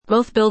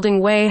Wealth Building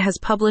Way has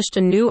published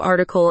a new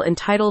article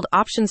entitled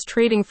Options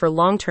Trading for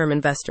Long-Term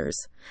Investors,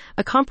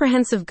 a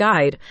comprehensive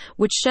guide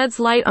which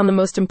sheds light on the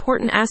most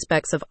important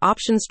aspects of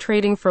options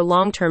trading for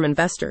long-term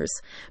investors,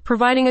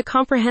 providing a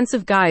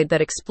comprehensive guide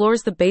that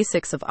explores the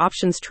basics of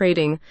options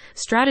trading,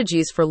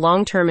 strategies for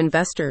long-term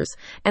investors,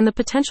 and the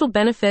potential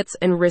benefits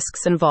and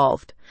risks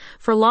involved.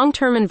 For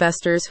long-term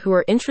investors who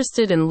are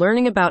interested in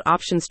learning about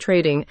options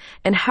trading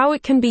and how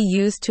it can be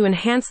used to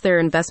enhance their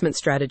investment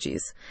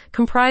strategies,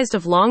 comprised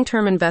of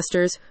long-term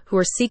investors who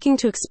are seeking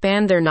to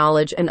expand their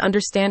knowledge and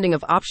understanding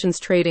of options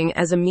trading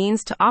as a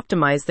means to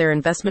optimize their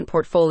investment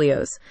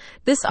portfolios.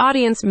 This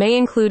audience may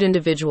include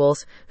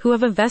individuals who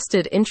have a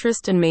vested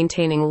interest in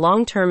maintaining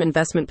long-term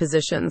investment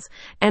positions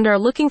and are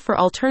looking for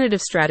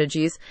alternative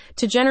strategies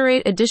to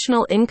generate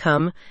additional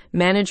income,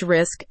 manage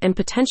risk, and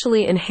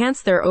potentially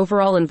enhance their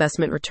overall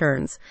investment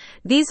returns.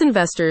 These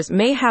investors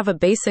may have a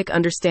basic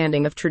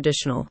understanding of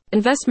traditional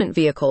investment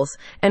vehicles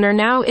and are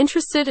now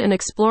interested in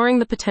exploring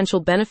the potential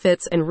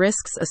benefits and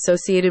risks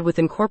associated with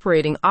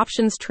incorporating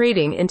options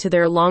trading into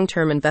their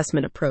long-term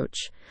investment approach.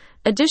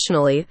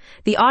 Additionally,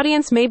 the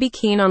audience may be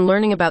keen on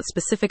learning about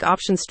specific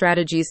option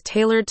strategies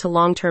tailored to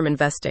long-term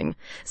investing,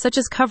 such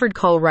as covered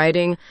call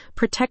writing,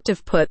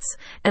 protective puts,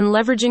 and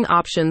leveraging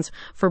options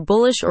for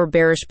bullish or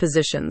bearish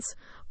positions.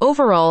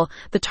 Overall,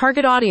 the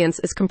target audience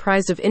is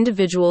comprised of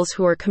individuals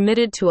who are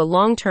committed to a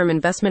long-term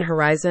investment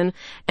horizon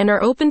and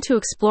are open to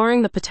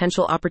exploring the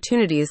potential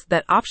opportunities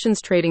that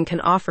options trading can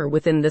offer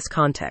within this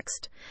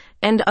context.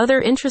 And other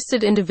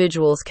interested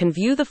individuals can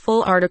view the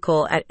full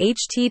article at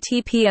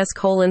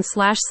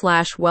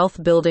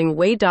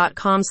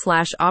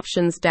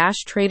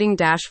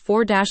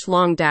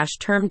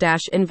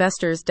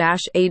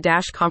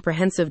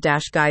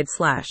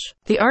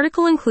The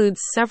article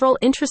includes several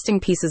interesting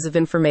pieces of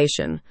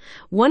information.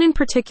 One in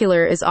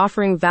particular is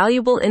offering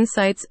valuable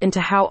insights into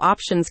how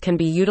options can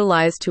be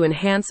utilized to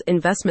enhance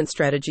investment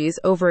strategies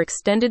over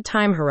extended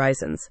time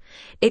horizons.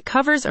 It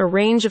covers a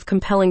range of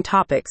compelling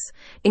topics,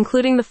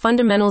 including the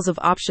fundamentals of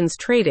options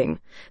trading,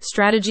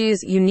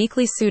 strategies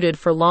uniquely suited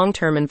for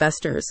long-term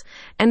investors,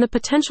 and the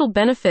potential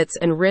benefits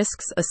and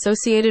risks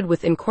associated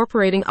with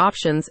incorporating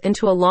options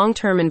into a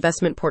long-term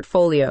investment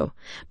portfolio.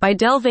 By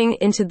delving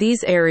into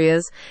these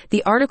areas,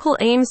 the article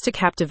aims to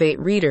captivate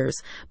readers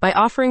by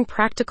offering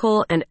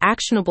practical and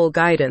actionable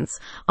guidance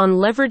on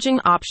leveraging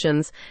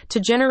options to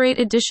generate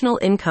additional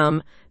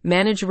income,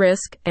 manage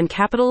risk, and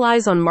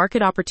capitalize on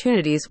market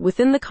opportunities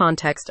within the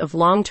context of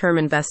long-term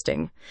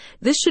investing.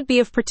 This should be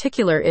of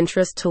particular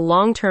interest to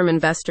long-term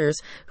investors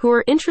who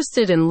are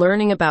interested in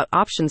learning about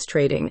options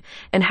trading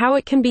and how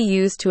it can be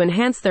used to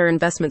enhance their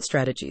investment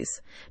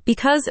strategies.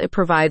 Because it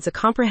provides a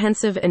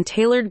comprehensive and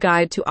tailored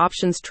guide to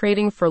options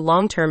trading for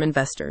long-term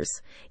investors,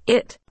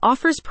 it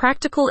offers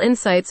practical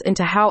insights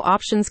into how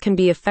options can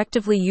be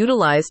effectively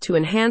utilized to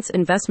enhance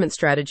investment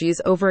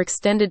strategies over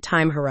extended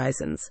time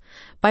horizons.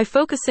 By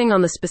focusing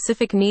on the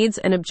specific needs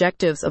and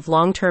objectives of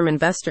long-term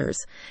investors,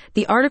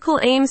 the article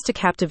aims to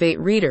captivate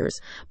readers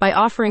by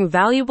offering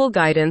valuable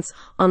guidance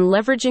on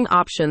leveraging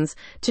options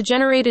to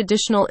generate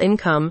additional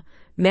income,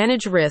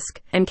 manage risk,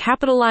 and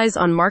capitalize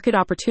on market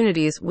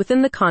opportunities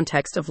within the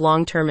context of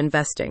long-term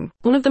investing.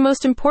 One of the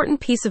most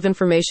important pieces of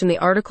information the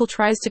article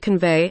tries to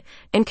convey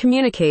and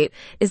communicate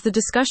is the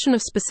discussion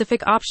of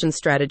specific option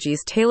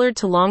strategies tailored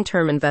to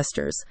long-term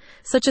investors,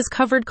 such as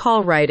covered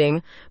call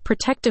writing,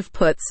 protective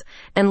puts,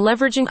 and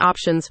leveraging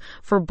options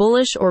for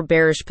bullish or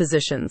bearish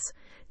positions.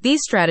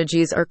 These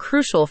strategies are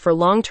crucial for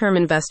long-term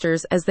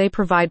investors as they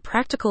provide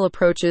practical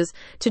approaches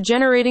to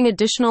generating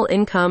additional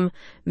income,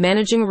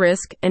 managing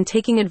risk, and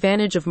taking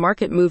advantage of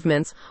market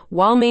movements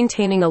while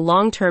maintaining a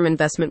long-term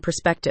investment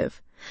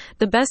perspective.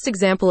 The best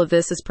example of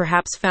this is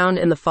perhaps found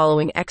in the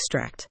following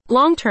extract.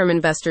 Long-term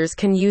investors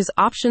can use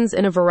options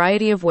in a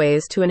variety of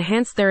ways to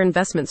enhance their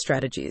investment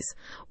strategies.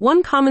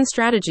 One common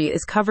strategy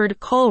is covered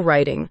call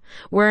writing,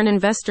 where an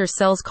investor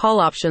sells call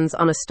options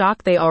on a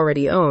stock they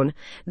already own.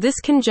 This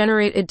can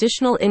generate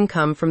additional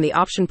income from the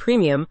option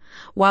premium,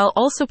 while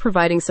also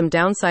providing some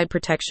downside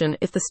protection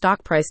if the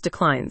stock price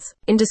declines.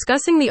 In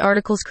discussing the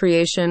article's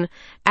creation,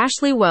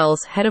 Ashley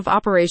Wells, head of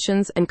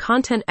operations and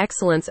content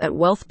excellence at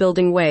Wealth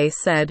Building Way,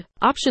 said,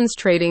 "Options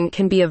trading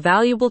can be a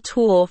valuable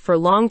tool for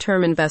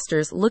long-term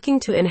investors looking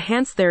to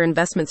enhance their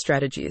investment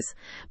strategies.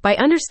 By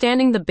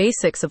understanding the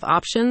basics of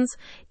options,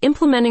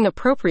 implementing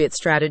appropriate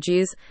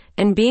strategies,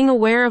 and being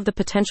aware of the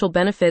potential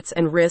benefits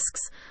and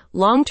risks,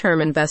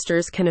 long-term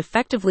investors can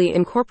effectively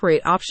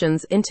incorporate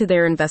options into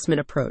their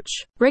investment approach."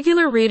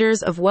 Regular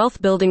readers of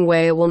Wealth Building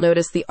Way will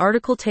notice the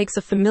article takes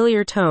a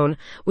familiar tone,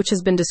 which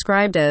has been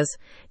described as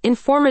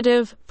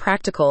informative,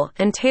 practical,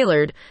 and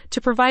tailored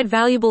to provide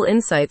valuable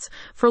insights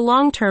for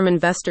long-term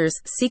investors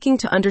seeking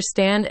to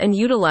understand and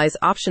utilize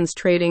options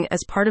trading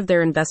as part of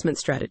their investment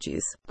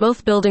strategies.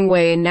 Wealth Building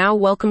Way now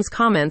welcomes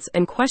comments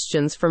and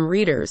questions from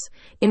readers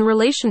in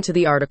relation to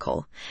the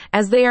article,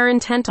 as they are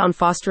intent on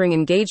fostering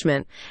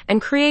engagement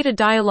and create a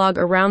dialogue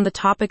around the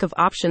topic of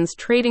options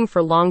trading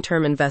for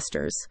long-term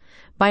investors.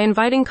 By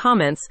inviting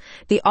comments,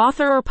 the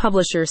author or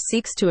publisher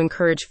seeks to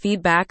encourage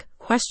feedback,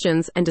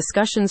 questions, and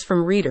discussions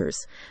from readers,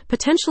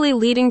 potentially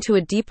leading to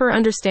a deeper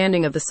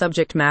understanding of the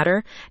subject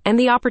matter and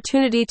the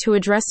opportunity to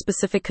address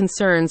specific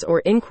concerns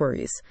or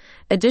inquiries.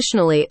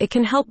 Additionally, it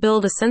can help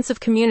build a sense of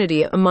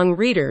community among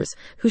readers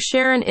who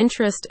share an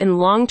interest in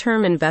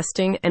long-term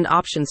investing and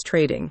options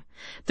trading.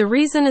 The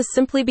reason is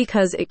simply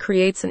because it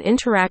creates an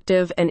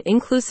interactive and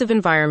inclusive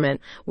environment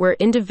where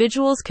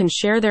individuals can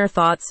share their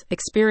thoughts,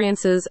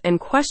 experiences, and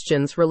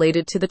questions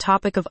related to the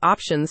topic of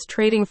options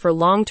trading for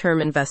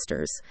long-term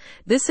investors.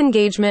 This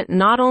engagement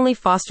not only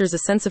fosters a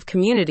sense of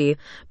community,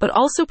 but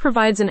also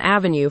provides an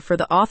avenue for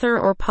the author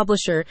or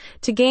publisher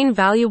to gain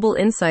valuable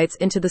insights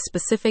into the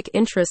specific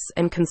interests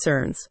and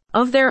concerns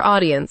of their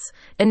audience,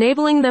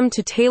 enabling them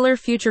to tailor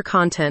future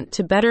content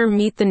to better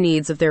meet the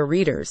needs of their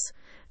readers.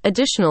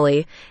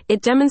 Additionally,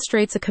 it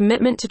demonstrates a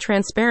commitment to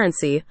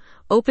transparency,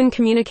 open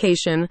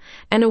communication,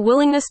 and a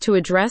willingness to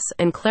address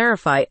and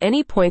clarify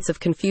any points of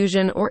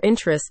confusion or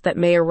interest that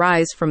may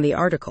arise from the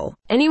article.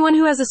 Anyone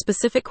who has a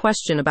specific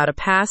question about a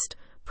past,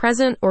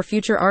 present, or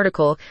future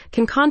article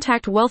can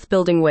contact Wealth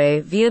Building Way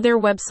via their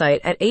website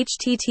at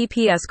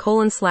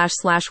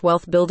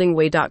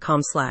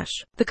https://wealthbuildingway.com/.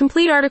 The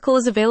complete article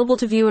is available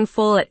to view in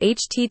full at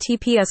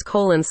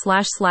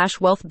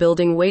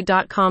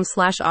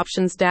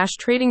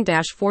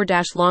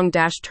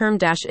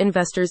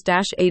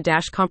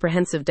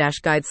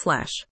https://wealthbuildingway.com/options-trading-4-long-term-investors-a-comprehensive-guide/.